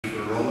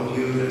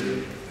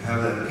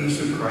have that peace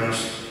of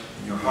Christ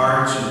in your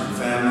hearts and your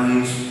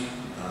families.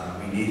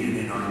 We need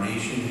it in our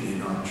nation and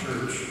in our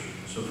church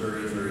so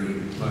very, very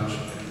much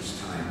at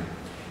this time.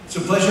 It's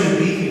a pleasure to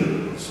be here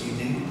this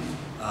evening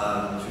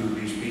to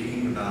be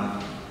speaking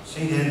about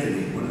St.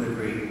 Anthony, one of the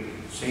great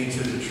saints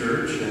of the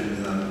church.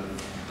 And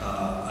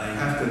I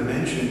have to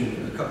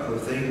mention a couple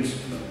of things.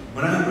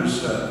 When I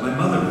was, my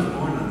mother was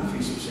born on the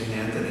Feast of St.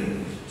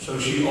 Anthony, so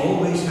she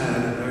always had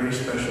a very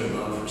special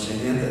love for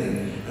St.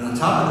 Anthony. And on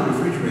top of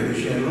the refrigerator,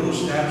 she had a little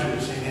statue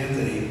of St.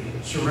 Anthony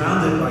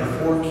surrounded by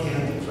 4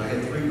 candles. I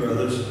had 3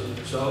 brothers,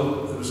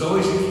 so there was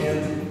always a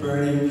candle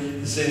burning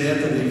to St.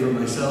 Anthony for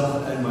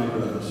myself and my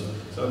brothers.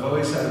 So I've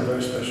always had a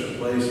very special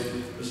place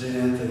for St.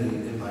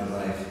 Anthony in my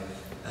life.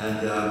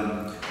 And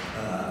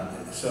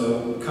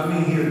so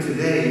coming here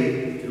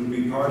today to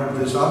be part of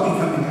this, I'll be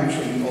coming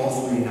actually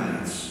all 3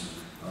 nights.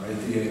 All right,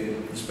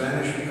 the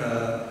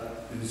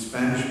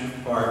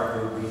Spanish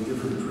part will be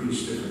different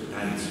priests, different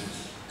nights.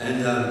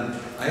 And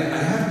I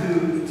have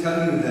to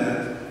tell you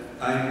that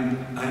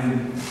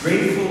I'm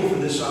grateful for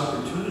this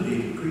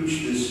opportunity to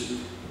preach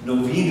this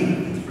novena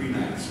in 3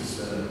 nights. It's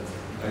a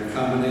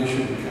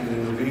combination of kind of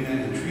novena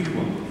and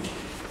triduum.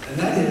 And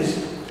that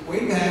is,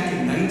 way back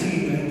in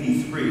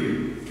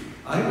 1993,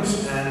 I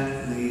was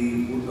at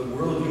the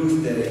World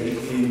Youth Day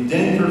in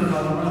Denver,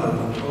 Colorado,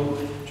 when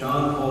Pope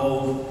John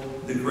Paul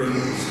the Great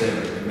was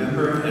there,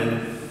 remember?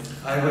 And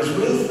I was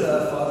with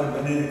Father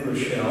Benedict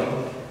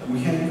Rochelle, and we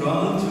had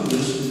gone to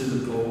listen to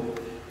the Pope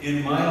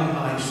in Mile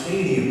High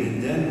Stadium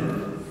in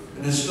Denver,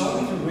 and it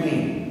started to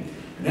rain.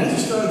 And as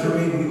it started to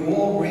rain, we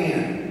all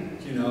ran,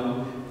 you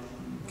know,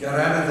 got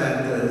out of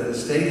that the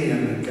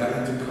stadium and got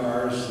into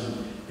cars,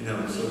 and, you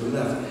know, so we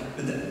left.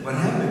 But what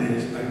happened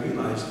is, I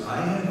realized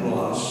I had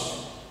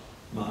lost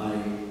my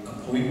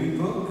appointment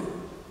book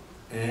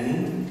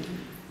and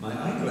my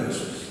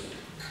eyeglasses.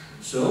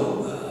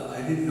 So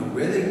I didn't know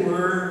where they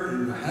were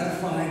and how to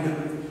find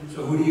them.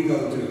 So who do you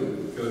go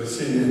to? Go to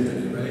St.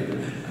 Anthony, right?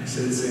 I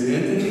said, St.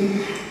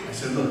 Anthony? I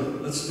said,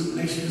 look,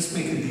 let's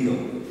make a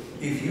deal.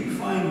 If you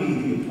find me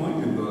the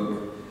appointment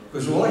book,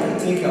 because all I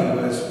could think of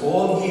was,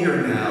 all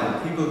year now,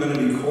 people are going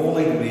to be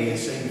calling me and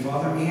saying,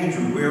 Father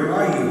Andrew, where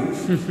are you?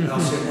 And I'll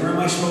say, where am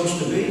I supposed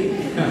to be?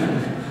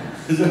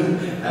 Because I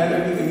had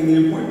everything in the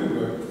appointment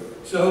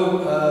book.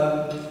 So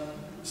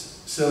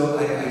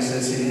I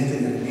said, St.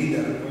 Anthony, I need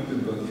that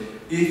appointment book.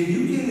 If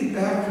you get it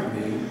back from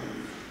me,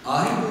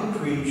 I will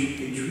preach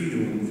a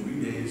triduum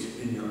 3 days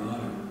in your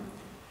honor.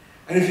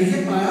 And if you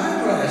get my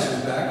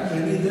eyeglasses back,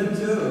 because I need them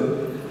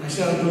too, I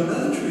said, I'll do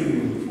another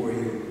triduum for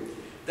you.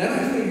 Then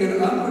I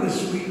figured, I'm going to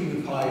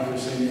sweeten the pie for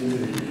St.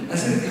 Anthony. I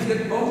said, if you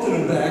get both of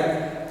them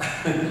back,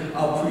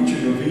 I'll preach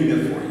a novena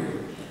for you.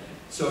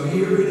 So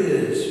here it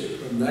is.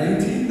 From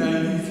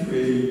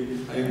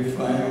 1993, I am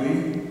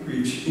finally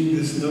preaching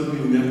this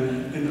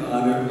novena in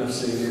honor of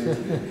St.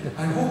 Anthony.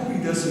 I hope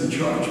he doesn't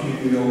charge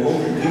me, you know,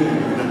 overdue.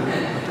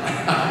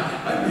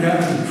 I'd be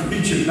having to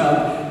preach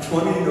about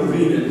 20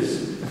 novenas.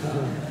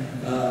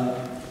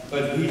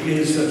 But he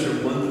is such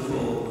a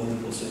wonderful,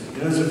 wonderful saint.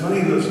 You know, it's a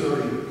funny little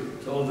story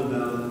told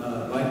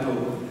about my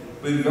Pope,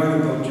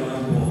 regarding Pope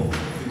John Paul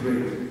the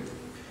Great.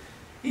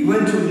 He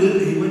went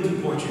to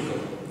Portugal.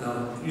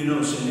 Now, you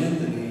know, St.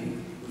 Anthony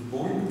was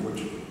born in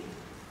Portugal.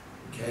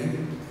 Okay?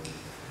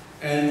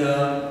 And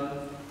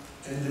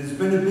there's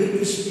been a big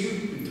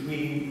dispute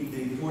between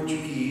the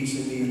Portuguese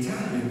and the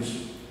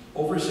Italians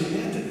over St.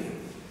 Anthony.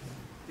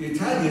 The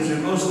Italians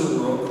and most of the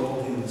world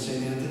called him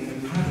St. Anthony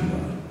of Padua.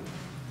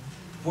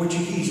 The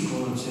Portuguese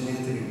called him St.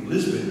 Anthony of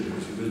Lisbon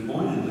because he was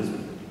born in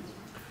Lisbon.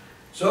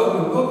 So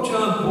when Pope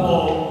John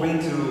Paul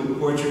went to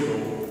Portugal,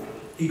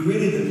 he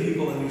greeted the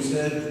people and he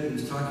said, he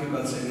was talking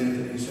about St.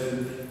 Anthony, he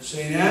said,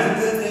 St.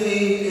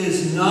 Anthony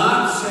is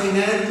not St.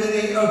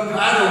 Anthony of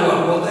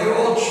Padua. Well, they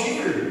all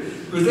cheered,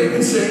 because they've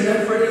been saying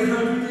that for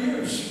 800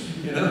 years,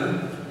 you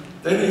know.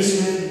 Then he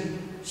said,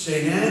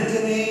 St.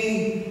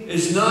 Anthony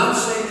is not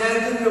St.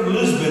 Anthony of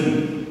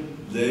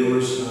Lisbon. They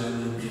were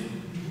silent.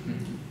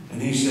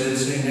 And he said,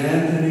 St.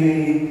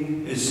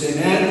 Anthony is St.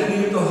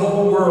 Anthony of the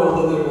whole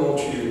world, and they all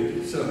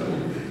cheered. So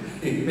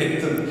he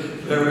made them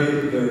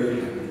very, very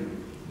happy.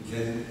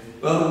 Okay?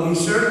 Well, he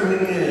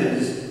certainly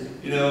is,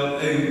 you know,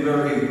 a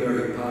very,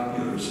 very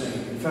popular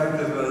saint. In fact,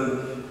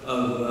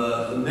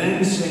 of the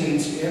men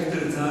saints after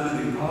the time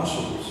of the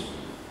apostles,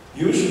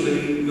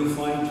 usually you'll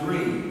find 3,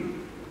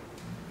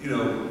 you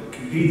know,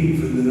 competing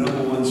for the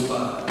 #1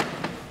 spot.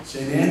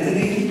 St.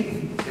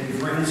 Anthony, St.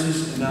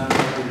 Francis, and now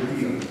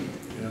Rio,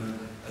 you know,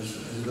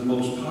 as the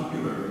most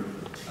popular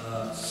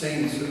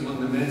saints among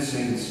the men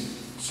saints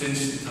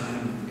since the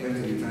time,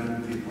 after the time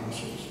of the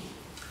apostles.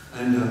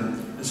 And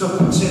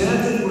so St.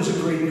 Anthony was a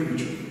great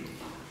preacher.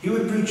 He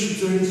would preach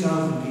to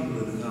 30,000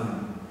 people at a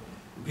time.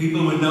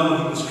 People would know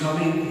he was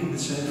coming. He would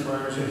send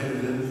friars ahead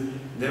of him.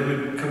 They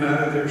would come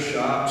out of their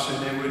shops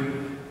and they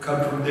would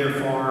come from their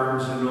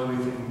farms and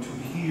everything to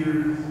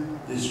hear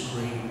this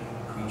great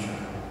preacher.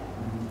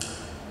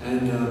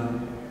 And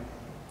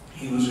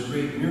he was a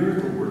great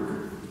miracle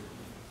worker.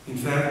 In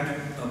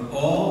fact, of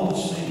all the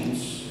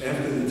saints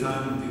after the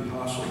time of the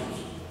apostles,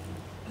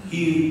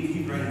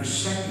 he ranked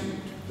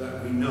second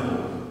that we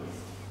know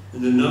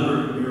in the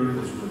number of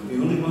miracles worked. The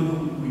only one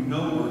who we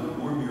know worked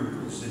more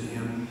miracles than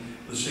him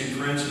was St.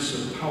 Francis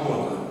of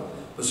Padua.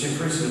 But St.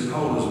 Francis of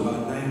Padua was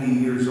about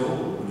 90 years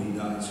old when he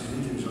died. St.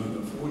 Anthony was only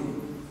about 40.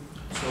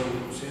 So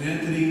St.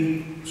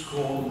 Anthony was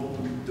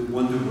called the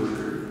Wonder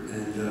Worker,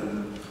 and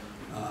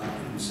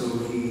so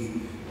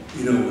he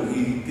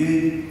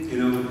did,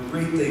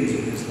 great things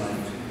in his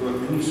life. He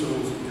brought many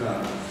souls to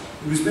God.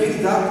 He was made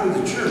a doctor of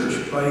the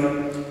church by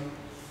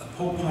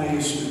Pope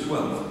Pius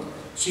XII.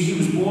 See, he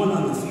was born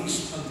on the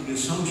Feast of the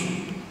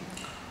Assumption.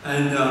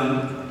 And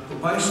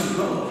Pope Pius XII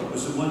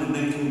was the one in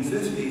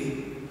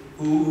 1950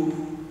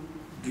 who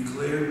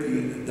declared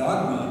the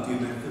dogma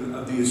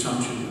of the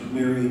Assumption of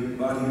Mary,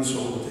 body and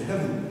soul, to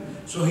heaven.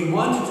 So he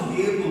wanted to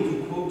be able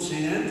to quote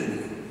St.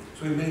 Anthony.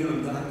 So he made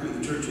him a doctor of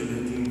the church in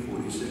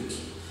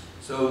 1946.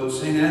 So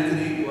St.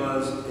 Anthony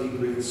was a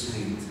great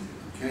saint.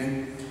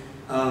 Okay?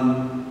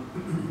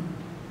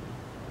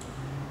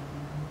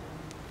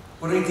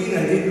 What I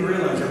didn't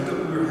realize, I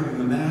thought we were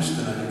having a Mass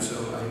tonight,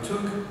 so I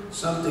took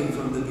something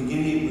from the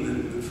beginning,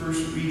 the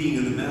first reading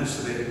of the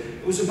Mass today.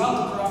 It was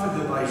about the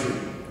prophet Elijah.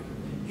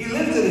 He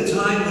lived at a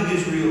time when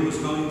Israel was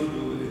going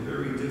through a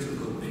very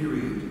difficult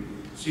period.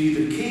 See,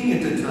 the king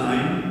at the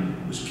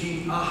time was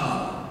King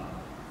Ahab,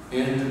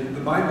 and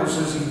the Bible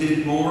says he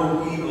did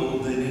more evil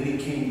than any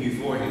king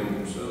before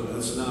him, so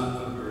that's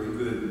not a very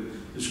good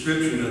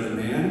description of the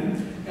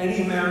man. And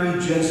he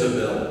married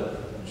Jezebel.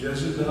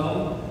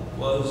 Jezebel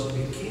was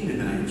a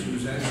Canaanite. She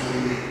was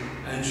actually,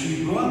 and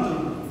she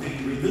brought the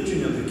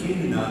religion of the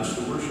Canaanites,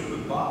 the worship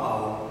of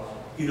Baal,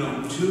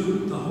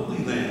 to the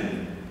Holy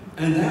Land.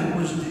 And that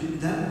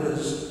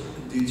was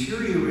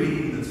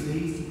deteriorating the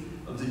faith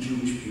of the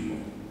Jewish people.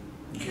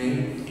 Okay?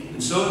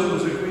 And so there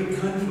was a great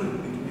conflict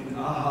between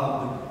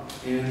Ahab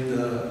and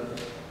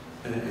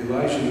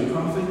Elijah the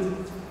prophet.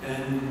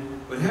 And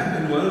what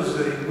happened was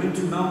they went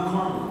to Mount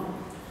Carmel.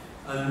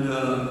 And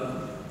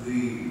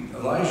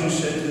Elijah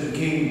said to the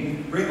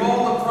king, "Bring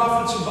all the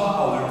prophets of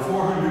Baal." There were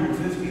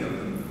 450 of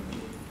them.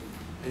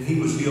 And he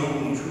was the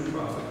only true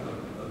prophet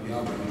of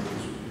Yahweh,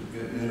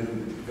 the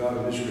God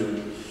of Israel.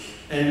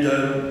 And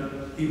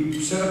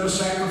he set up a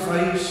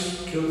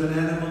sacrifice, killed an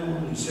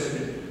animal. He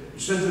said, "You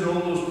sent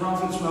all those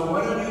prophets, now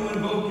why don't you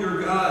invoke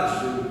your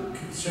gods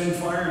to send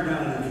fire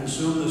down and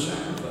consume the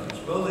sacrifice?"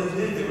 Well, they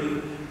did. They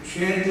were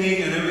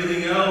chanting and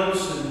everything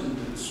else and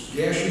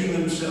gashing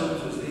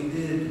themselves as they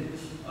did,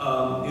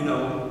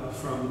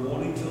 from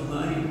morning till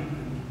night.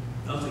 And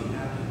nothing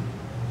happened.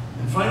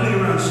 And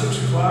finally, around 6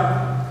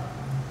 o'clock,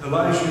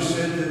 Elijah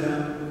said to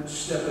them,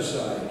 "Step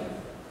aside,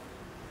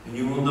 and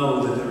you will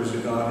know that there is a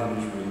God in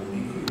Israel." And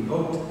he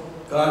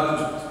invoked God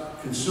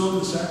to consume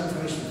the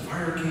sacrifice, and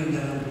fire came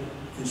down,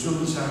 consumed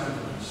the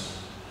sacrifice.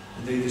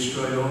 And they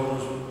destroyed all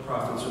those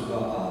prophets of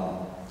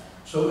Baal.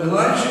 So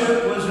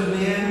Elijah was a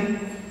man,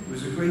 he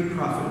was a great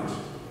prophet.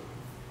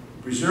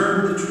 He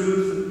preserved the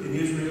truth in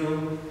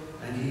Israel,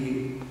 and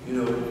he, in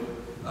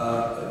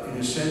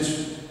a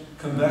sense,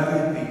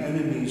 combated the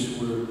enemies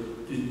who were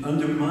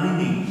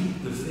undermining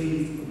the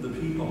faith of the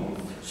people.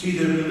 See,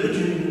 the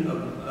religion of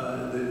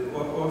the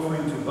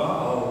offering to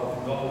Baal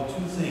involved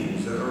two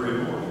things that are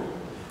immoral.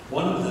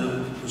 One of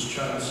them was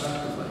child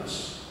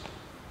sacrifice.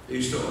 They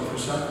used to offer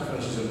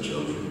sacrifices of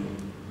children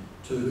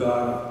to the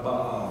god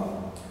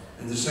Baal.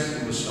 And the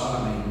second was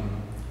sodomy,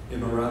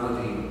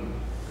 immorality.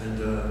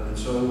 And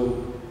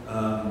so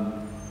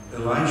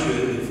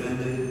Elijah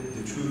defended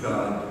the true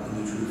God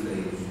and the true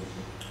faith.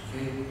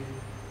 Okay?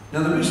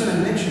 Now the reason I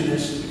mention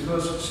this is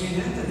because St.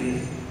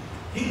 Anthony,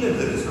 he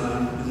lived at a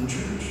time when the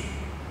church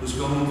was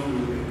going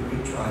through a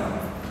great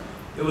trial.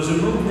 There was a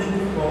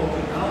movement called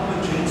the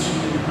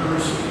Albigensian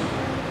heresy.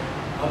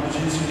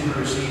 Albigensian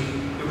heresy.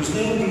 It was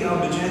named the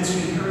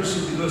Albigensian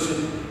heresy because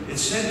it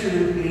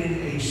centered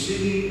in a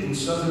city in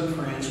southern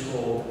France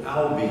called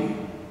Albi.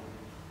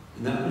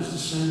 And that was the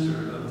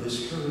center of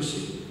this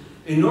heresy.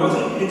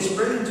 It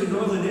spread into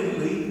northern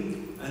Italy,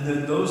 and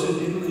then those in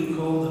Italy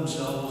called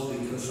themselves the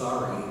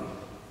Cathari,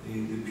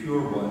 the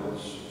pure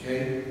ones.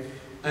 Okay?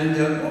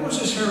 And what was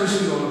this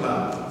heresy all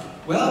about?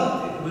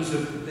 Well, it was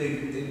they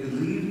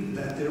believed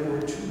that there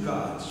were two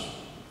gods.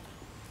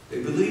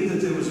 They believed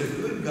that there was a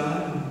good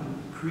God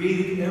who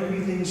created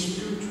everything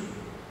spiritual.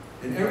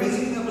 And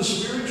everything that was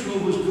spiritual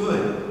was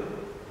good.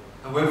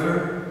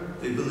 However,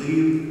 they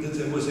believed that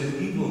there was an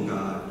evil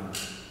God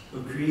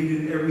who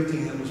created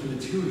everything that was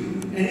material.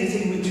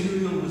 Anything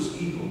material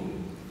was evil.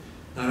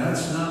 Now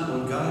that's not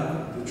what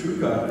God, the true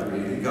God,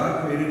 created.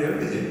 God created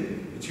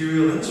everything,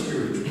 material and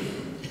spiritual.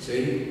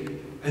 See?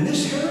 And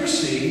this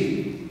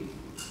heresy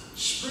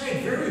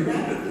spread very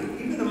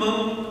rapidly, even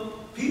among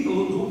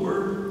people who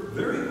were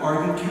very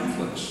ardent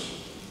Catholics.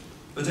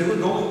 But they were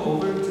going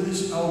over to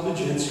this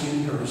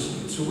Albigensian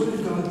heresy. So what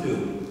did God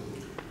do?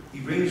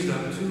 He raised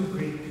up two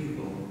great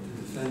people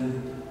to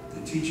defend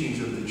the teachings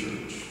of the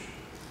church.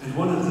 And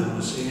one of them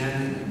was St.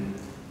 Anthony.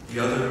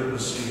 The other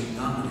was St.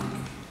 Dominic.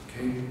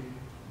 Okay?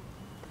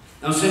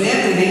 Now St.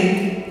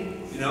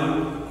 Anthony,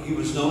 he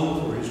was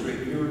known for his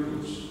great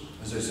miracles.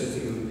 As I said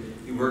to you,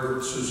 he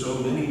worked so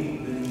many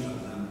of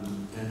them.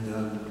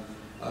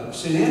 And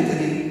St.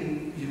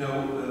 Anthony, you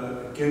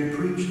know, again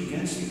preached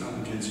against the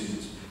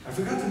Albigensians. I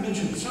forgot to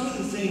mention some of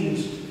the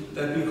things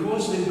that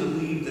because they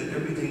believed that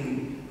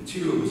everything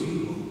material was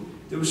evil,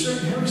 there were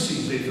certain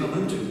heresies they fell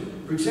into.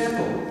 For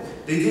example,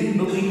 they didn't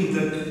believe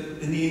that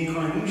in the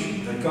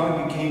incarnation, that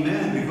God became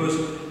man, because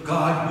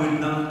God would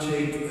not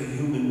take a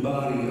human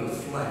body of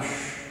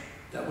flesh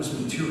that was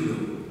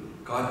material.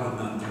 God would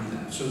not do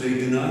that. So they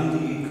denied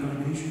the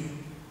incarnation.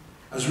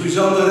 As a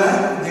result of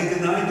that, they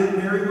denied that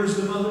Mary was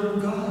the mother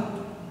of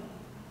God.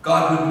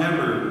 God would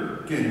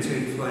never, again,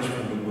 take flesh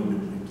from a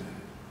woman like that.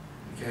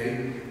 Okay?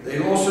 They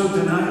also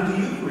denied the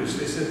Eucharist.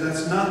 They said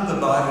that's not the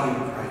body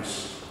of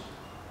Christ.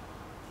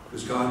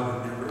 Because God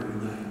would never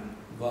unite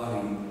the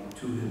body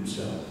to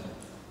himself.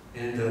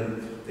 And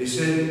they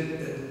said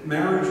that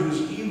marriage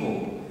was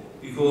evil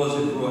because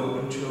it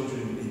brought new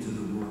children into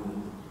the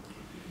world.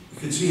 You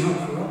could see how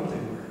corrupt they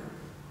were.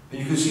 And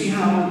you could see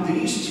how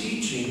these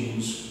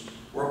teachings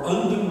were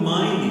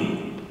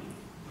undermining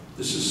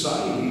the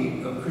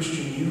society of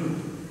Christian Europe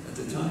at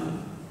the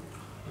time.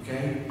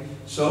 Okay?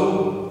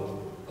 So,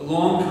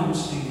 along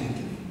comes St.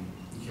 Anthony.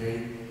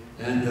 Okay?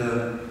 And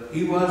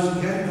he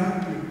had a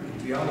doctorate in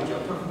theology.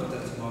 I'll talk about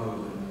that tomorrow.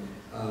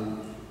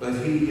 But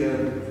he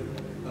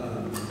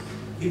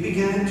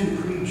began to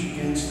preach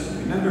against them.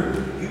 Remember,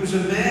 he was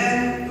a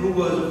man who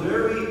was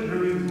very,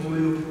 very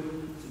loyal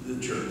to the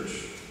church.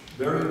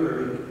 Very,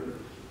 very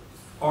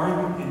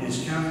ardent in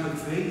his Catholic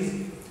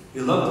faith. He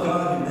loved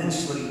God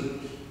immensely.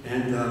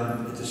 And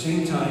at the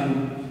same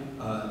time,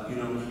 you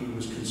know, he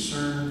was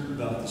concerned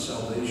about the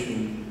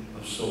salvation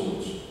of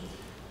souls.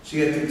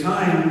 See, at the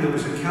time, there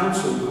was a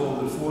council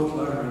called the Fourth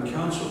Lateran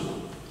Council.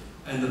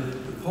 And the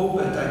Pope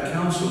at that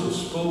council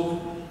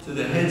spoke to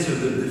the heads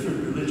of the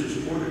different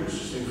religious orders.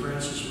 St.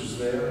 Francis was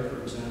there,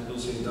 for example.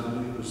 St.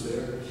 Dominic was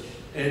there.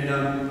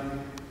 And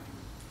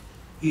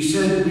he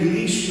said,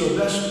 release your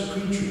best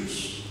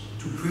preachers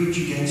to preach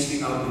against the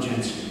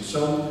Albigensians.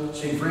 So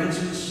St.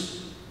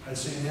 Francis had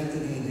St.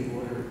 Anthony in the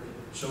order.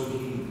 So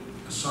he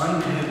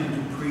assigned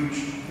him to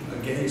preach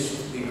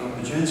against the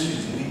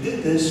Albigensians. And he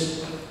did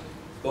this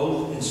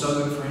both in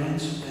southern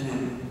France and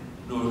in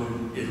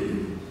northern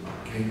Italy.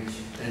 Okay?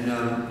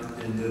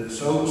 And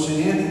so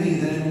St. Anthony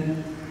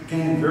then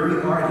became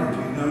very ardent.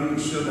 You know, you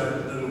saw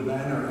that little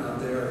banner out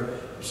there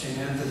of St.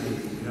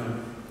 Anthony. You know,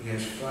 he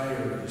has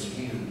fire in his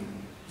hand.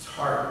 His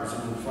heart was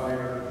on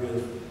fire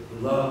with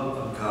the love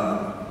of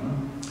God.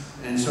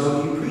 And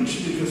so he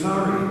preached the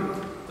Cathari.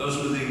 That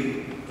was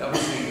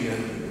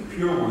the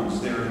pure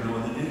ones there in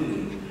northern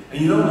Italy.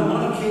 And you know, on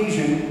one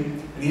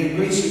occasion, and he had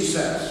great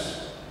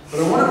success, but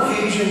on one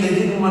occasion they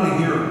didn't want to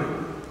hear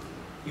him.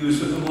 He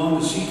was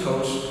along the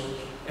seacoast,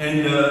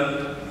 and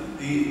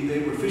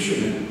they were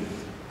fishermen,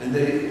 and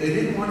they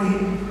didn't want to hear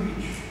him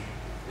preach.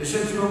 They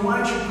said to him,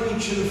 why don't you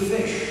preach to the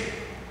fish?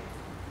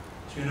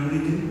 So you know what he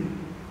did?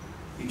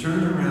 He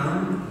turned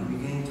around and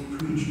began to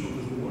preach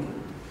over the water.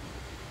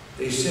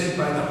 They said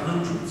by the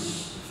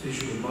hundreds, the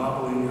fish were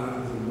bobbling out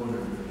of the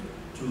water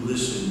to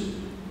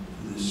listen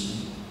to this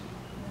saint.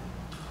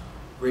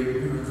 Great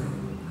miracle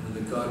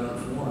that God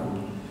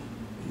performed,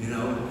 you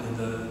know,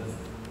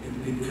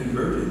 and it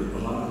converted a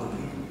lot of the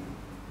people.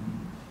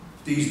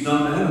 These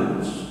dumb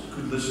animals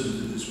could listen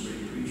to this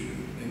great preacher.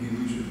 Maybe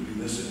we should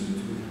be listening to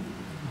him.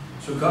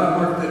 So God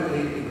worked a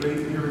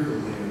great miracle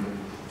there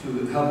to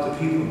help the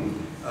people.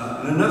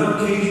 On another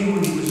occasion,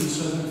 when he was in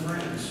southern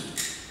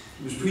France,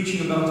 he was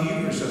preaching about the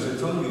Eucharist. As I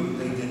told you,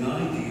 they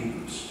denied the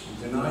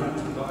Eucharist. They denied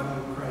the body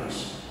of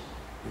Christ.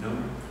 You know?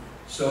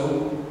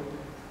 So,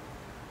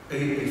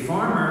 a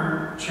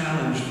farmer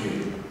challenged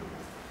him.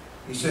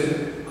 He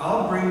said,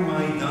 I'll bring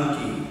my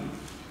donkey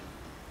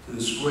to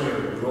the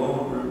square.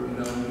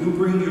 You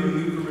bring your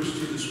Eucharist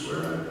to the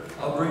square.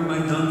 I'll bring my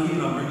donkey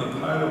and I'll bring a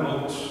pile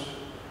of oats.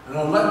 And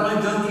I'll let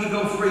my donkey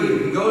go free.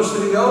 If he goes to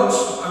the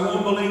oats, I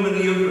won't believe in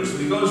the Eucharist.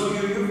 If he goes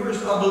to your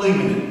Eucharist, I'll believe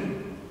in it.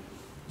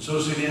 So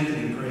St.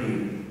 Anthony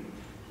prayed.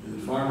 The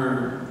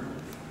farmer,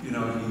 you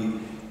know,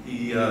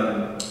 he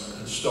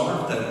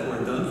starved that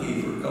poor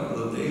donkey for a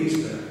couple of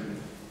days there.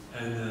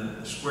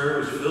 And the square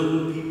was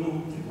filled with people.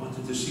 They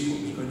wanted to see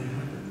what was going to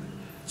happen.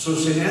 So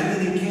St.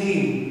 Anthony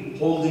came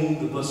holding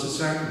the Blessed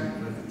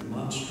Sacrament, like a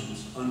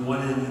monstrance, on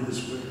one end of the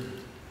square.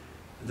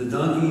 The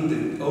donkey,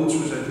 the oats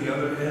was at the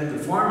other end.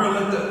 The farmer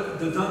let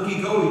the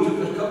donkey go. He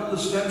took a couple of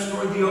steps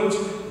toward the oats,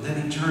 and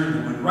then he turned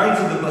and went right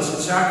to the Blessed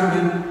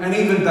Sacrament and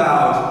even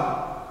bowed.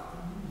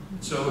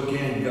 So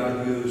again,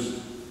 God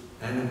used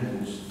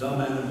animals, dumb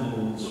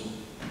animals,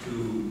 to,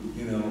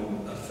 you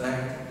know,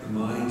 affect the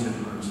minds and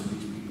hearts of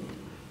these people.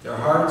 Their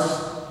hearts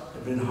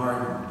have been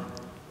hardened,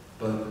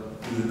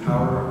 but through the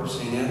power of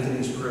St.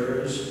 Anthony's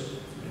prayers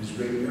and his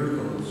great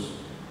miracles,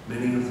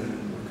 many of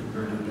them were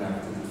converted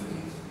back to the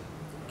faith.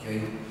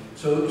 Okay?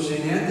 So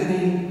St.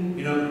 Anthony,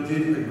 you know,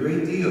 did a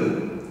great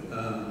deal.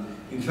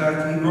 In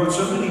fact, he brought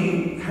so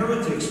many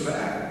heretics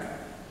back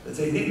that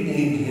they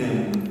nicknamed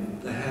him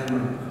the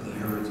Hammer of the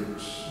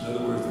Heretics. In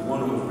other words, the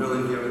one who was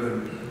really giving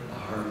them a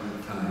hard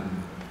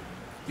time.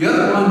 The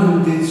other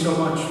one who did so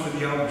much for the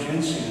the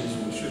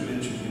Albigensians, we should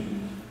mention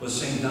him, was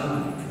St.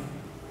 Dominic.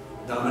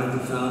 Dominic,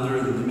 the founder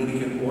of the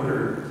Dominican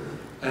order.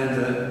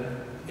 And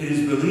it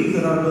is believed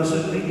that our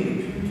Blessed Lady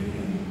appeared to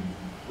him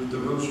with the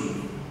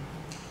rosary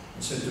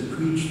and said to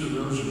preach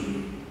the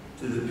rosary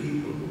to the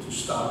people to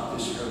stop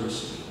this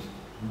heresy.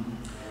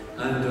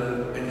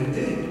 And he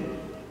did,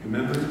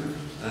 remember?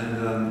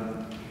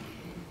 And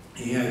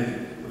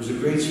it was a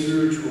great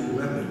spiritual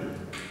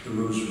weapon, the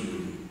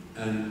rosary.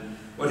 And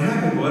what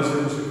happened was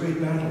there was a great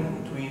battle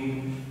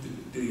between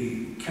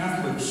the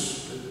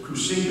Catholics, the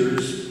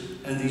Crusaders,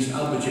 and these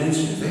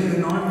Albigensians. They had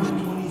an army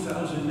of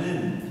 20,000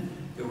 men.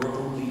 There were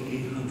only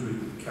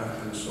 800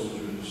 Catholic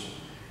soldiers.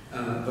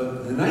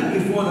 But the night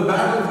before the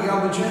battle, the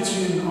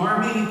Albigensian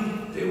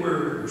army, they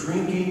were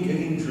drinking,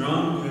 getting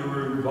drunk, they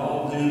were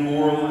involved in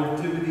immoral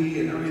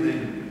activity and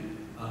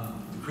everything.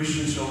 The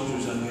Christian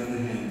soldiers, on the other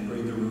hand,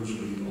 prayed the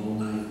rosary all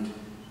night.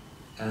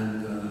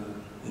 And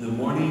in the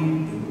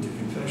morning, they went to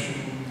confession,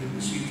 they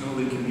received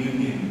Holy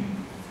Communion.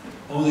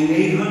 Only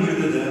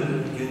 800 of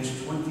them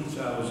against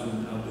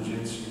 20,000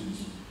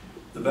 Albigensians.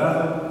 The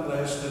battle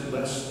lasted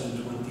less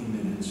than 20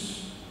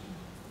 minutes.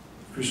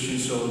 Christian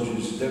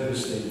soldiers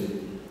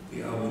devastated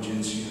the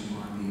Albigensian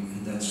army,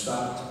 and that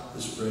stopped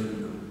the spread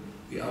of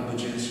the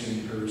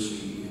Albigensian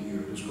heresy in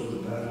Europe. It was called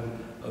the Battle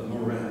of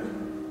Morat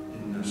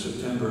in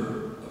September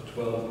of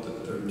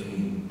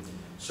 1213.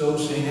 So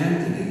St.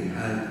 Anthony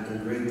had a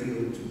great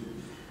deal to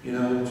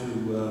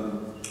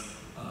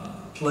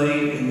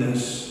play in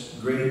this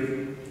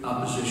great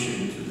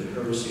opposition to the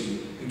heresy.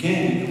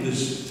 Again, it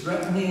was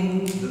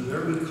threatening the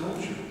very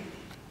culture,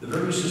 the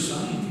very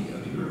society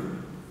of Europe,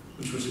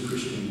 which was a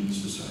Christian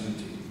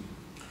society.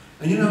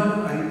 And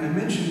I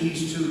mentioned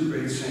these two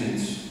great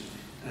saints,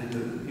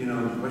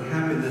 and what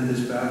happened in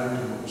this battle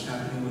and what was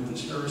happening with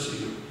this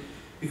heresy.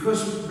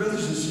 Because,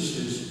 brothers and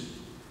sisters,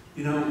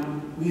 we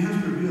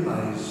have to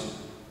realize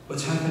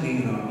what's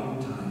happening in our own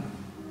time.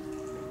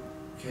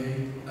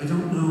 Okay? I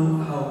don't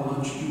know how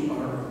much you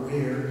are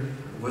aware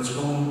of what's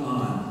going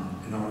on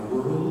in our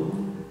world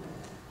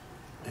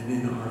and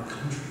in our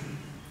country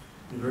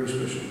in a very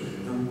special way.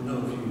 I don't know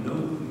if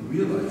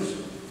you realize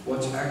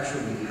what's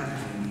actually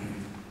happening here.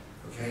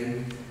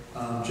 Okay?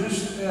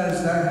 Just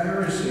as that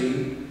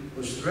heresy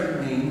was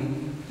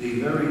threatening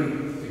the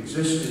very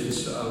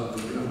existence of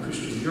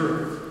Christian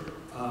Europe,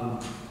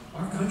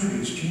 our country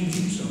is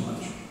changing so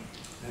much.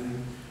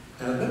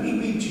 And let me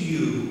read to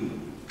you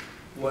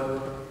what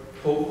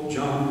Pope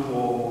John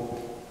Paul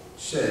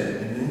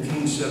said in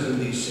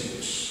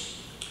 1976.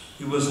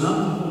 He was not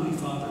the Holy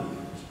Father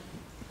yet,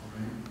 all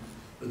right?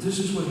 But this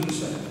is what he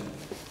said.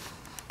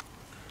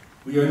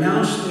 We are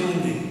now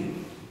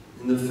standing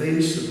in the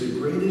face of the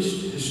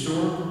greatest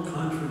historical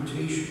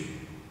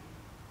confrontation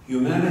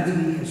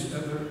humanity has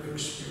ever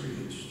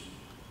experienced.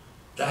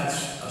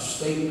 That's a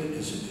statement,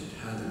 isn't it?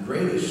 How the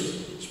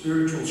greatest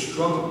spiritual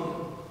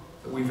struggle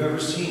that we've ever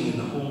seen in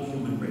the whole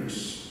human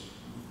race.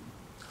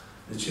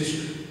 It's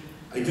history.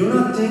 I do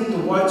not think the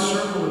wide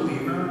circle of the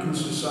American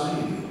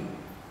society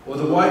or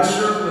the wide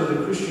circle of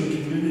the Christian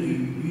community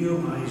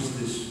realize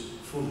this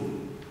fully.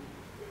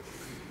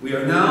 We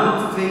are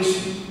now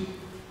facing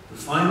the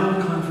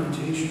final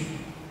confrontation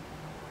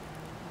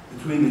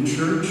between the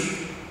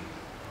church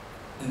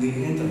and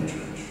the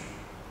anti-church,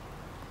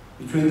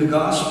 between the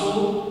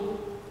gospel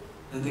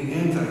and the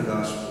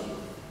anti-gospel,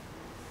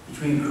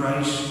 between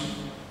Christ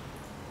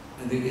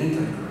and the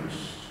antichrist.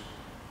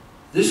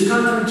 This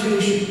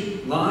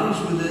confrontation lies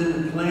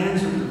within the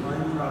plans of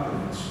divine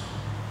providence.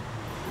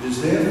 It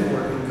is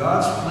therefore in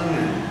God's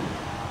plan,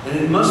 and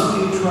it must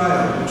be a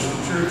trial which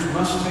the church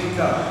must take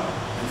up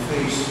and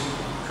face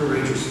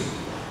courageously.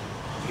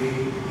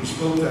 He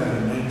spoke that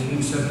in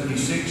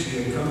 1976.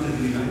 He had come to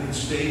the United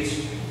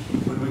States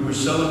when we were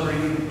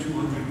celebrating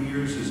 200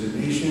 years as a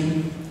nation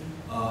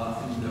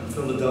in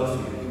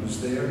Philadelphia. He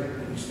was there,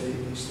 and he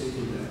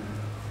stated that.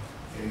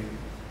 Okay?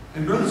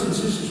 And brothers and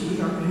sisters,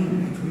 we are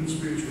in a great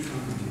spiritual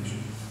confrontation.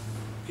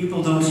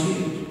 People don't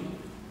see it.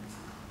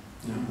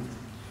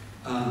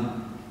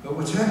 But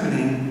what's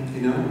happening,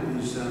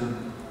 is,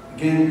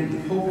 again,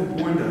 the Pope had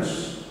warned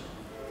us.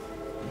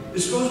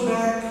 This goes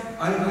back,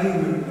 I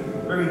am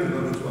very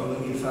devoted to Our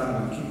Lady of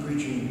Fatima. I keep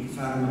preaching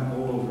Fatima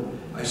all over.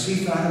 I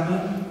see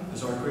Fatima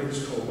as our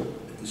greatest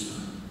hope at this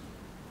time.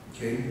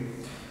 Okay?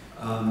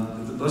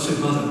 The Blessed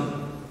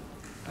Mother,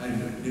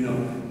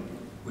 and,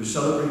 we're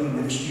celebrating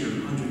next year,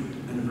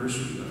 100th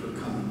anniversary of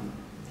her coming.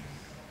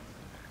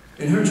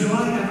 In her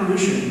July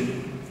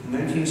apparition in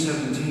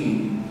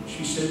 1917,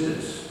 she said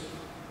this,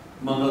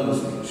 among other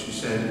things. She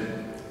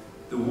said,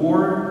 the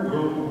war,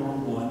 World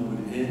War I,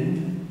 would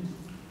end.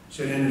 She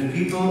said, and if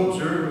people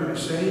observe what I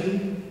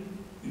say,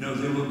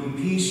 there will be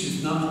peace,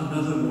 if not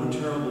another more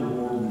terrible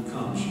war would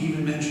come. She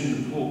even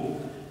mentioned the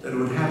Pope that it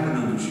would happen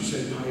under. She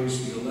said Pius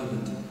XI.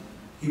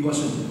 He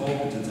wasn't the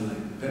Pope at the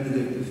time.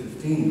 Benedict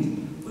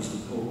XV was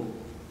the Pope.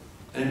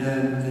 And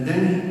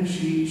then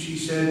she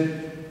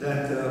said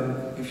that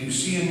if you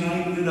see a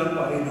night lit up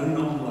by an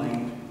unknown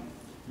light,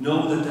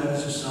 know that that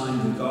is a sign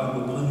that God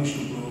will punish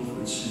the world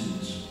for its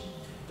sins.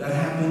 That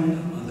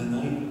happened on the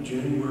night,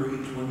 January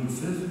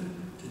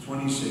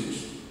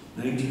 26,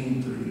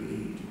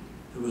 1938.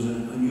 There was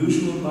an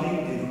unusual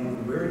light. They don't know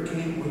where it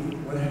came,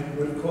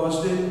 what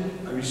caused it.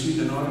 I received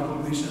an article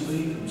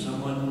recently from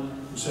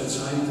someone who said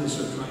scientists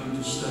are trying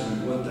to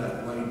study what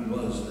that light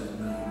was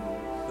that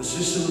night. But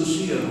Sister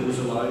Lucia, who was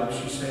alive,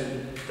 she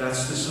said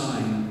that's the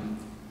sign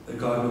that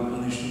God would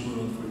punish the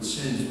world for its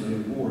sins by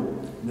a war.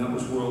 And that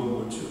was World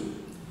War II.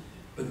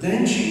 But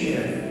then she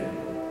added,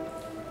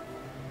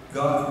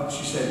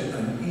 she said,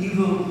 an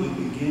evil would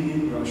begin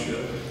in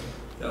Russia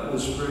that will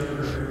spread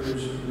her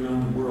errors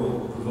around the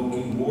world,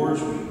 provoking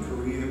wars with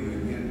Korea,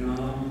 with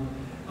Vietnam,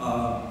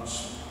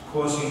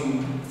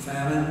 causing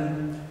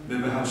famine.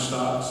 Remember how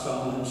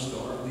Stalin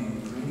starved the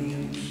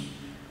Ukrainians?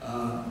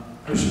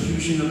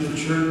 Persecution of the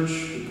church.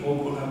 The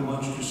Pope will have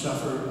much to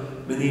suffer.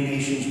 Many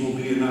nations will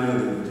be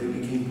annihilated. They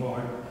became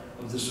part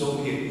of the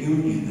Soviet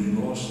Union.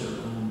 They lost their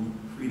own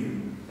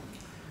freedom.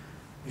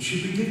 And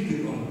she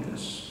predicted all of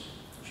this.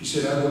 She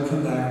said, I will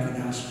come back and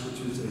ask for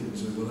two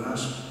things. I will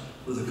ask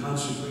for the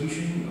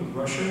consecration of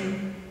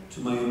Russia to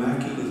my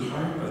Immaculate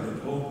Heart by the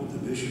Pope with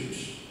the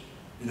bishops.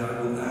 And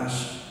I will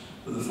ask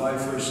for the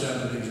 5 first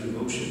Saturdays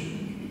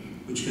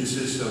devotion, which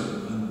consists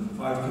of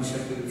 5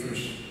 consecutive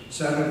first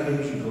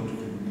Saturdays. You go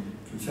to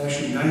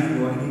confession. Now you can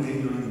go any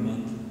day during the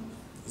month,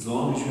 as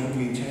long as you have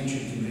the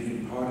intention to make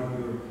it part of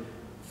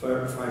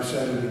your 5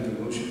 Saturday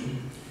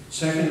devotion.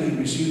 Secondly,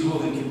 receive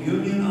Holy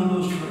Communion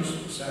on those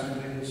first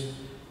Saturdays.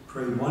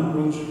 Pray 1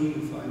 rosary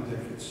of 5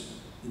 decades.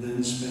 And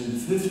then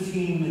spend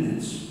 15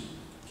 minutes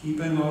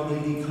keeping Our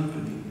Lady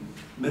company,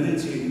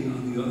 meditating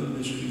on the other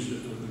mysteries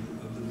of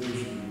the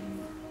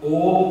Virgin.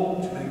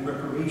 All to make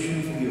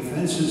reparation for the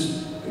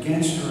offenses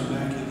against her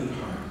Immaculate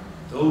Heart.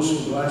 Those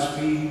who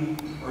blaspheme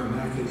her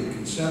Immaculate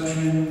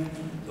Conception,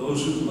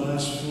 those who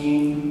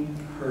blaspheme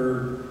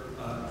her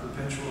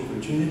perpetual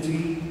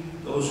virginity,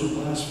 those who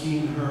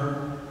blaspheme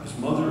her as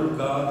Mother of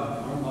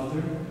God and our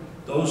Mother,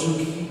 those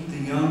who keep the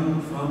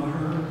young from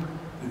her,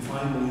 and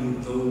finally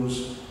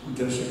those who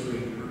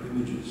desecrate her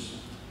images.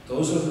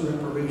 Those are the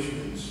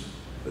reparations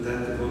for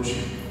that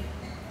devotion.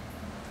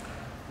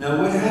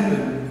 Now what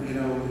happened,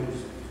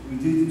 we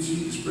did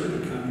see the spread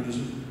of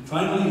communism.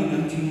 Finally in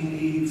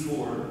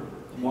 1984,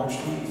 on March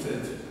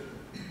 25th,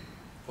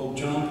 Pope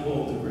John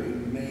Paul the Great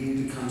made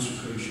the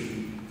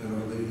consecration that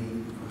Our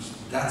Lady requested.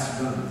 That's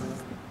done.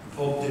 The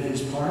Pope did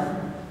his part,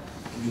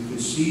 and you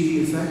could see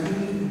the effect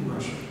of it in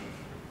Russia.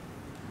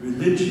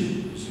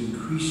 Religion is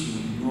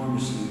increasing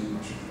enormously in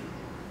Russia.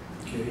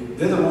 Okay?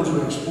 They're the ones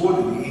who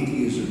exported the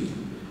atheism,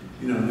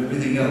 and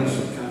everything else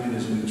that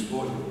communism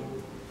exported.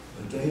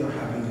 But they are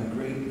having a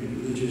great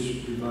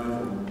religious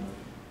revival.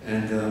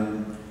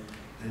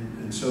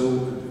 And so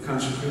the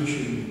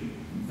consecration,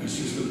 as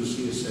Sister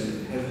Lucia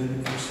said,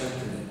 heaven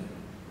accepted it.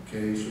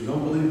 Okay? So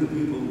don't believe the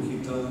people who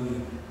keep telling you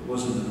it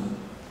wasn't enough.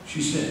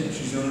 She said,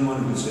 she's the only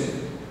one who could say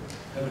it.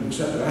 Heaven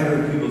accepted it. I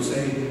heard people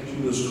say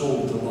she was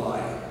told to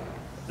lie.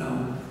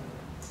 No.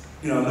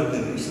 I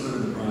used to live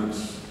in the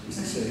Bronx. I used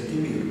to say,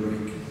 give me a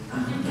break.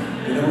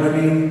 You know what I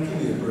mean? Give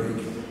me a break.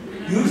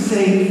 You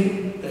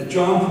think that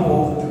John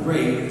Paul the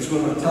Great is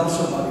going to tell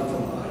somebody to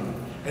lie,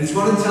 and he's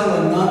going to tell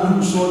a nun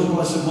who saw the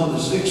Blessed Mother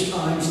 6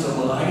 times to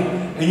lie,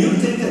 and you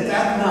think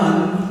that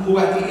nun, who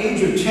at the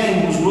age of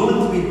 10 was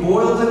willing to be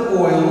boiled in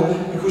oil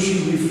because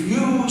she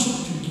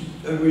refused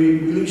to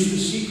release the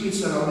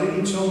secrets that Our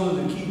Lady told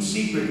her to keep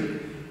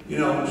secret, she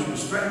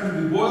was threatened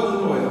to be boiled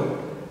in oil,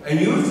 and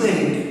you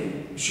think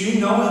she,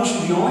 knowing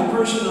she's the only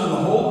person on the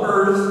whole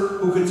earth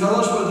who could tell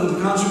us whether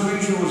the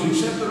consecration was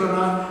accepted or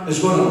not, is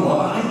going to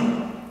lie?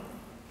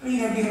 I mean,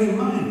 you have to get in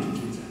mind to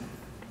do that.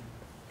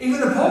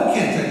 Even the Pope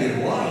can't tell you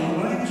to lie.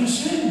 Why would you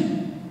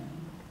sin?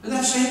 And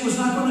that saint was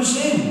not going to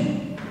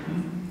sin.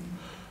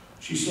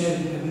 She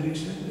said, heaven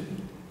accepted it.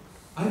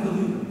 I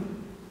believe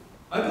him.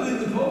 I believe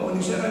the Pope when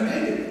he said, I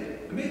made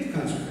it. I made the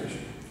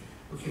consecration.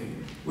 Okay,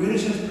 where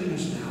does that bring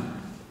us now?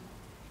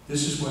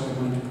 This is what I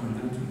want to point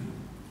out to you.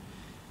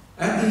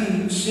 At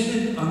the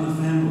Synod on the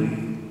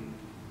Family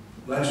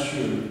last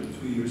year,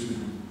 2 years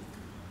ago,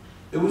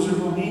 there was a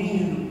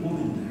Romanian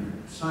woman there.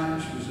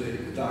 She was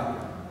a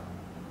doctor.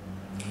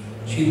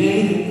 She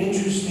made an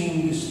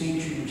interesting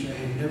distinction which I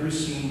had never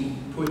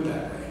seen put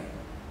that way.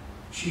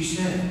 She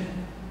said,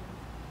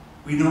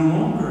 we no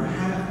longer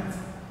have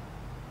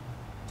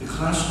the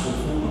classical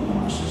form of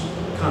Marxism,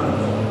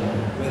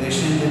 communism, where they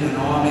send in an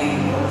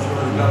army,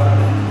 overthrow the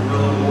government,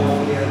 guerrilla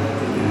warfare, like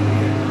they did in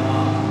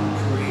Vietnam,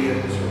 Korea,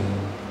 and so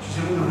on. She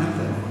said, we don't have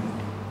that anymore.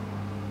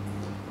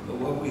 But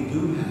what we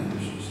do have,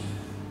 she said,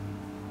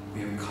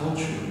 we have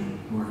cultural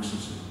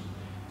Marxism.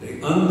 They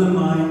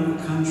undermine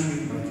a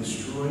country by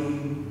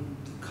destroying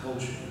the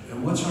culture.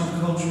 And what's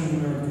our culture in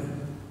America?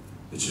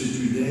 It's a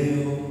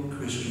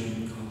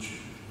Judeo-Christian culture.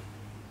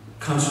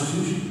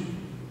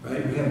 Constitution,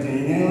 right? We have the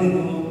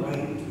inalienable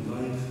right to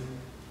life,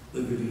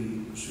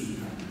 liberty, pursuit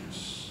of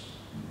happiness,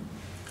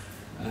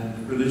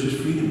 and religious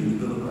freedom in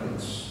the Bill of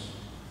Rights.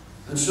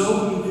 And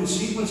so you can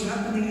see what's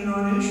happening in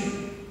our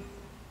nation.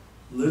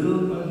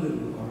 Little by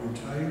little, our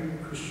entire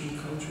Christian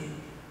culture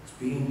is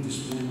being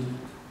dismantled.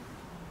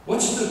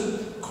 What's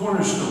the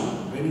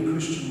cornerstone? any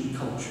Christian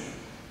culture.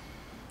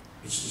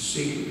 It's the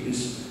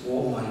sacredness of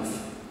all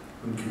life,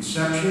 from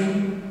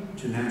conception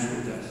to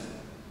natural death.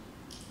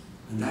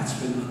 And that's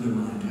been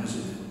undermined,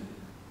 hasn't it?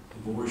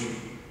 Abortion.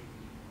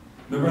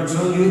 Remember I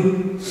told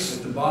you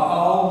that the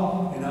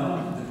Baal,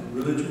 the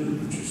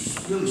religion, which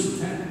is really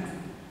satanic,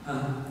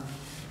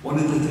 one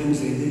of the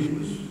things they did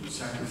was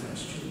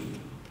sacrifice children.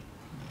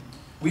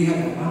 We have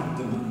a lot of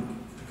demonic in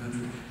the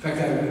country. In fact, I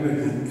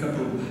remember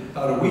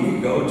about a week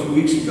ago, 2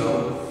 weeks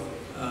ago,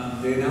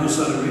 they announced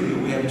on the radio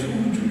we have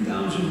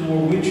 200,000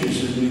 more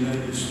witches in the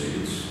United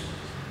States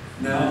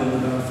now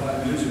than about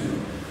 5 years ago.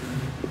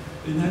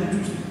 Isn't that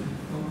interesting?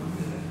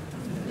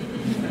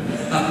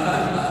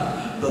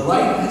 The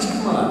light has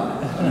come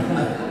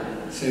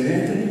on. St.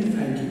 Anthony,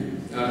 thank you.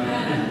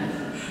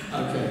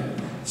 Okay.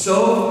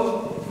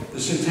 So, the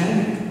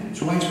satanic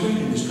is widespread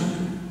in this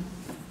country.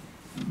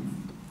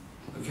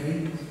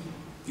 Okay?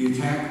 The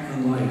attack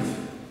on life.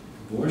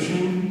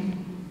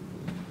 Abortion,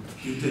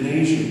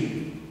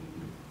 euthanasia,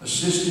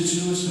 assisted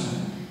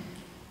suicide,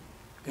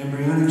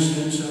 embryonic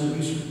stem cell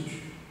research.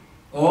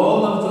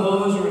 All of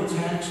those are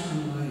attacks on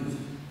life.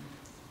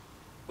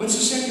 What's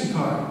the second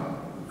part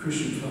of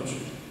Christian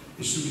culture?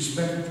 It's the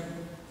respect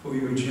for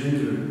your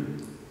gender.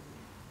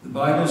 The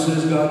Bible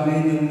says God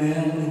made them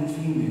male and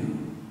female.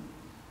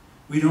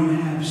 We don't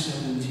have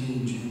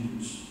 17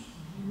 genders.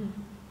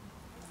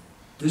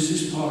 This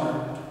is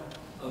part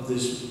of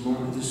this is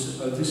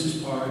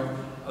part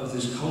of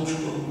this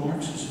cultural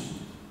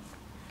Marxism.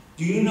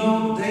 Do you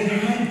know they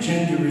had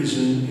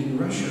genderism in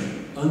Russia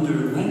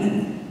under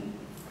Lenin?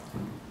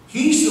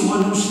 He's the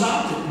one who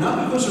stopped it,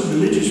 not because of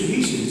religious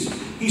reasons.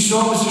 He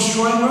saw it was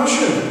destroying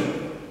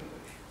Russia.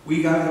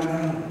 We got it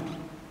now.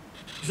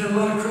 Is there a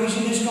lot of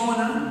craziness going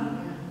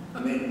on? I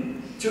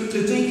mean, to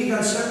think you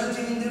got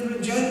 17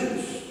 different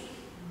genders.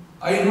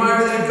 I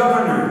admire that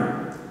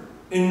governor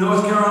in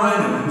North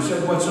Carolina who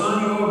said, what's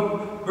on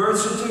your birth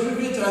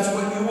certificate, that's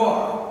what you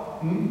are.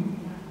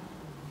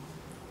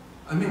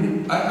 I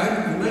mean,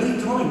 the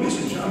lady told me,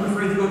 listen, I'm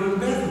afraid to go to the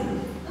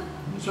bathroom.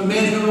 Some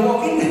man's going to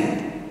walk in there.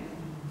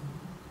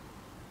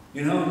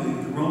 You know,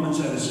 the Romans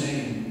had a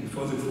saying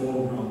before the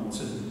fall of Rome. It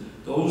said,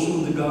 those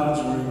whom the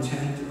gods were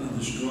intent on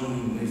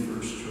destroying, they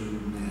first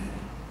turned mad.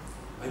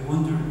 I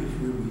wonder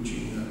if we're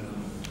reaching that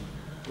level.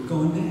 We're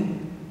going mad.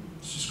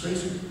 It's just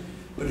crazy.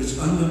 But it's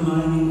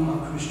undermining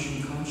our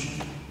Christian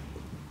culture.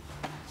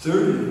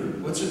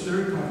 Thirdly, what's the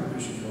third part of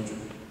Christian culture?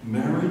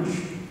 Marriage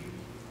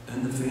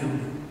and the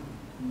family.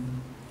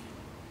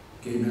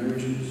 Gay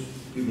marriages,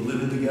 people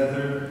living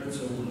together, and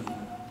so on.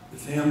 The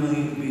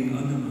family being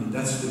undermined.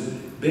 That's the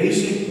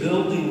basic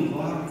building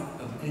block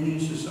of any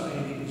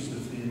society is the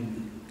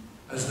family.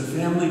 As the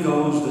family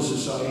goes, the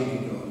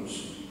society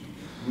goes.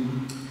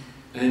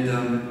 And, I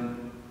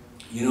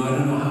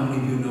don't know how many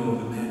of you know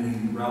of a man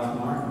named Ralph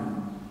Martin.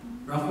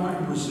 Ralph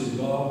Martin was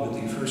involved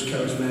with the first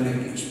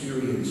charismatic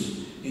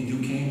experience in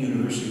Duquesne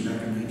University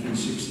back in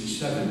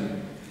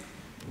 1967.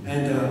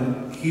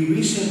 And he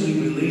recently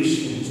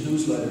released in his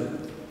newsletter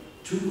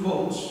 2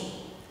 quotes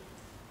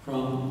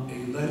from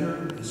a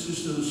letter that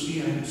Sister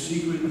Lucia had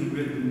secretly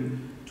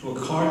written to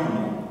a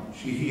cardinal.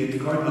 The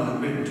cardinal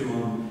had written to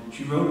him.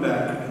 She wrote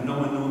back, and no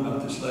one knew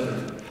about this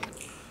letter.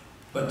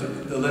 But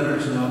the letter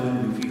has now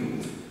been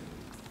revealed.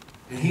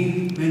 And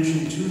he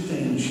mentioned 2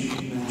 things she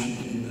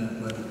mentioned in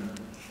that letter.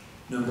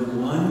 Number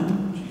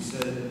 1, she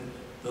said,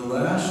 the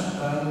last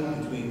battle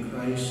between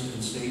Christ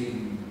and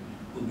Satan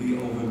will be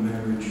over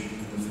marriage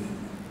and the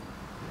family.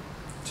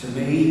 To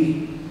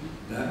me,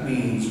 that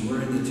means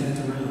we're in the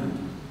 10th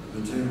round of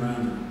the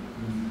 10-rounder.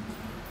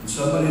 And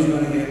somebody's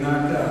going to get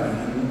knocked out, and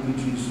that won't be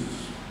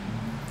Jesus.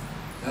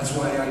 That's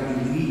why I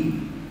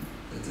believe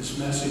that this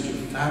message of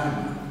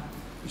Fatima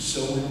is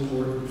so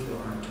important for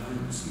our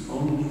time. It's the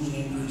only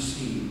thing I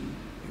see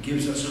that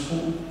gives us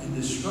hope in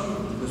this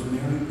struggle, because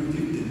Mary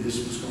predicted this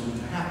was going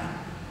to happen.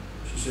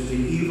 She said the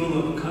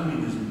evil of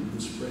communism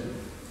would spread.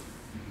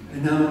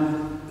 And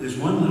now, there's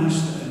one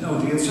last thing. No,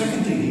 the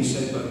second thing he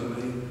said, by the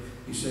way,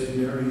 he said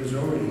Mary has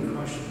already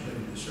crushed the head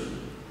of the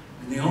serpent.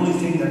 And the only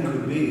thing that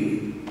could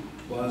be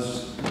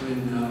was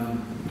when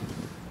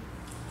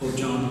Pope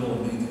John Paul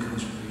made the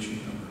consecration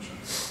of Russia.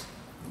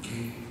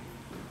 Okay?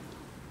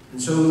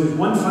 And so there's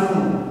one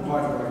final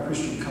part of our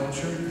Christian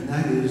culture, and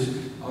that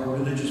is our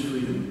religious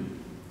freedom.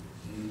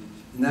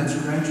 And that's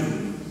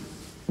gradually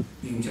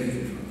being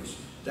taken from us.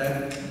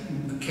 That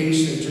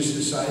case that just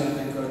decided,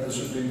 thank God the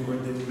Supreme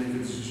Court didn't make a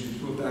decision to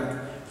go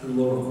back to the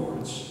lower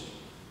courts.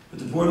 But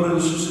the poor little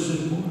sisters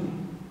at the poor.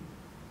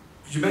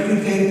 Could you imagine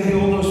if they had to pay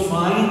all those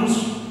fines?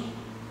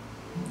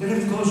 They'd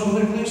have to close all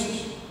their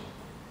places.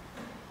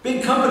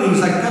 Big companies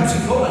like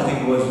Pepsi Cola, I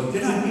think it was, they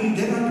don't have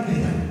to pay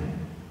that.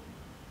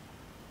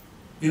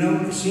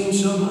 It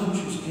seems so much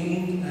is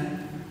aimed at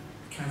the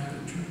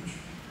Catholic Church.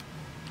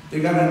 They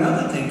got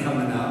another thing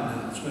coming out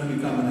now. It's going to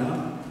be coming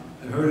out.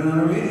 I heard it on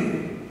the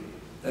radio.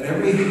 That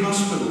every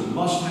hospital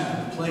must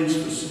have a place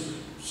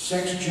for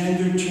sex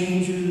gender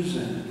changes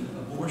and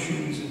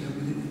abortions and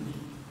everything.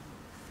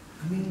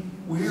 I mean,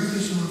 where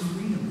is our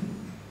freedom?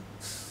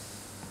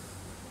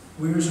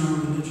 Where is our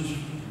religious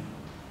freedom.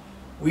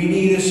 We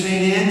need a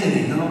St.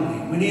 Anthony,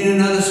 don't we? We need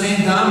another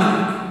St.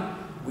 Dominic.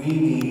 We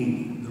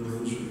need the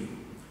rosary.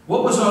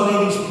 What was Our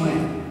Lady's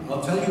plan?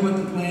 I'll tell you what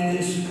the plan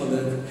is so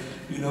that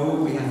you know what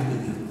we have to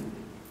do.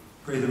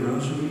 Pray the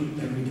rosary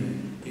every day.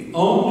 The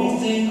only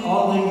thing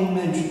Our Lady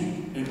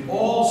mentioned in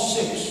all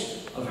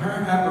 6 of her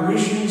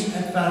apparitions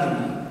at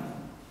Fatima,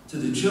 to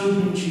the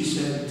children she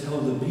said,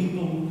 tell the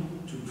people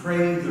to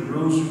pray the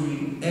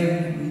rosary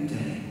every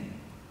day.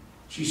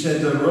 She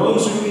said the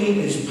rosary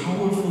is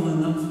powerful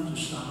enough to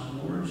stop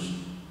wars,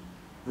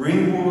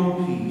 bring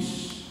world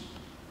peace,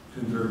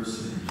 convert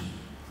sinners.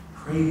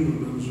 Pray the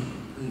rosary,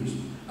 please.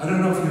 I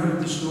don't know if you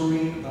heard the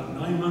story about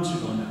 9 months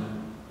ago now.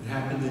 It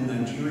happened in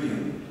Nigeria,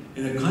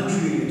 in a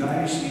country, a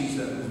diocese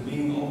that was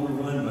being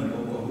overrun by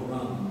Boko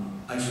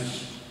Haram,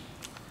 ISIS.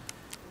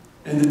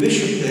 And the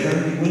bishop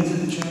there, he went to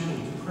the chapel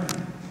to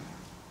pray.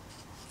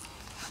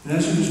 And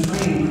as he was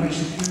praying,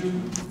 Christ appeared to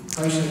him.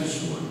 Christ had a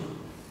sword.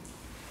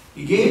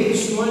 He gave the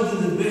sword to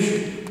the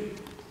bishop.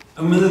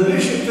 And when the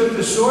bishop took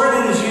the sword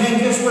in his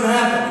hand, guess what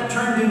happened? It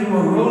turned into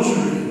a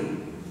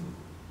rosary.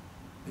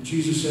 And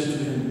Jesus said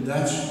to him,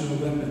 that's the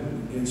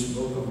weapon against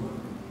Boko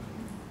Haram.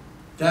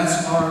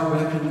 That's our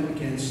weapon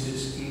against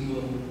this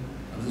evil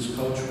of this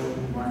cultural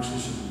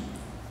Marxism.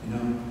 You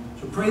know?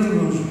 So pray the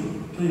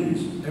rosary,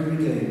 please, every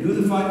day. Do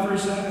the 5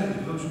 first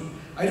Saturdays.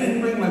 I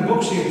didn't bring my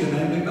books here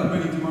tonight. Maybe I'll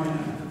bring it tomorrow night.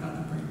 I forgot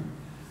to bring them.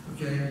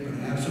 Okay? But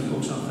I have some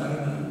books on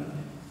Fatima.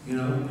 You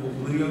know,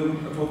 Pope Leo,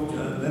 Pope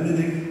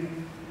Benedict,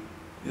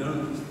 you know,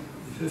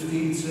 the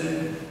 15th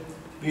said,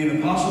 be an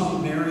apostle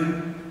of Mary,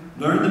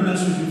 learn the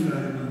message of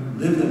Fatima,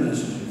 live the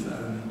message of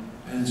Fatima,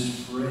 and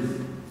spread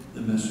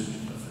the message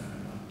of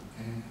Fatima.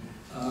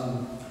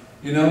 Okay?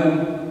 You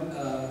know,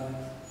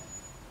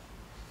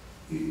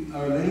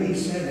 Our Lady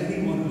said,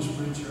 anyone who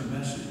spreads her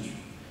message,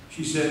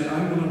 she said,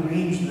 I will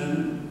arrange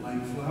them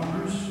like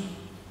flowers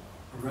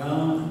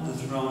around the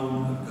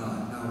throne of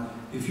God. Now,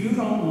 if you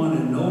don't want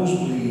a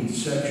nosebleed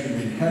section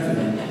in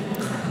heaven,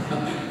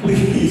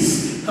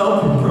 please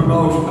help her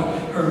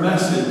promote her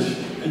message,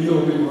 and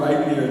you'll be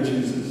right near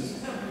Jesus.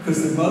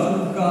 Because the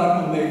Mother of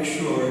God will make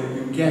sure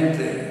you get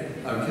there,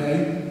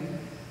 okay?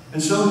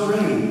 And so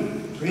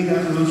pray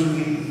that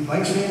rosary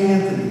like St.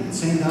 Anthony,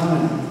 St.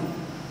 Dominic.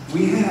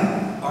 We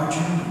have our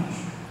challenge.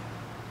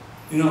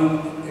 You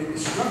know, it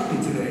struck me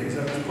today as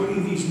I was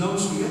putting these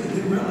notes together. I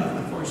didn't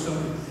realize before I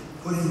started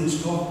putting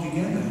this talk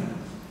together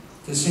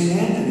that St.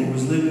 Anthony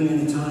was living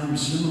in a time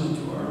similar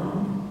to our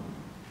own.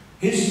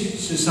 His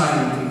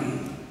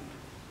society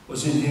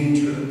was in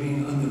danger of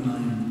being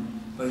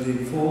undermined by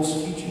the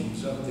false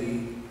teachings of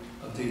the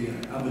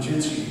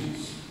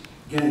Albigensians.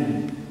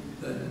 Again,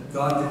 that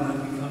God did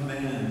not become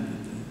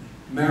man,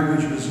 that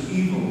marriage was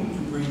evil,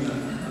 to bring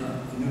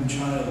a new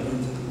child into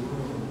the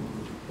world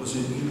was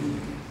an evil.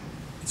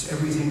 It's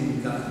everything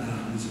we've got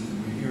now, isn't it?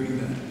 We're hearing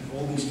that,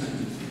 all these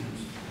kinds of things.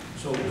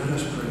 So let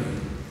us pray.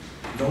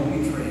 Don't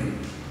be afraid.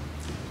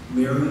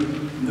 Mary,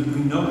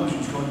 we know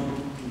she's going to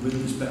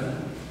win this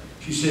battle.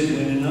 She said,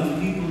 when enough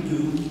people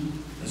do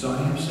as I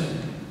have said,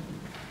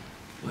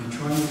 my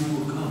triumph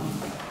will come,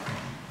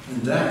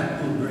 and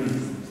that will bring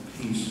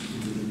peace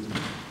into the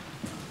world.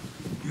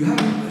 You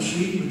have a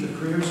sheet with the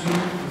prayers here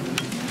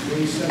for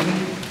day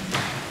 7.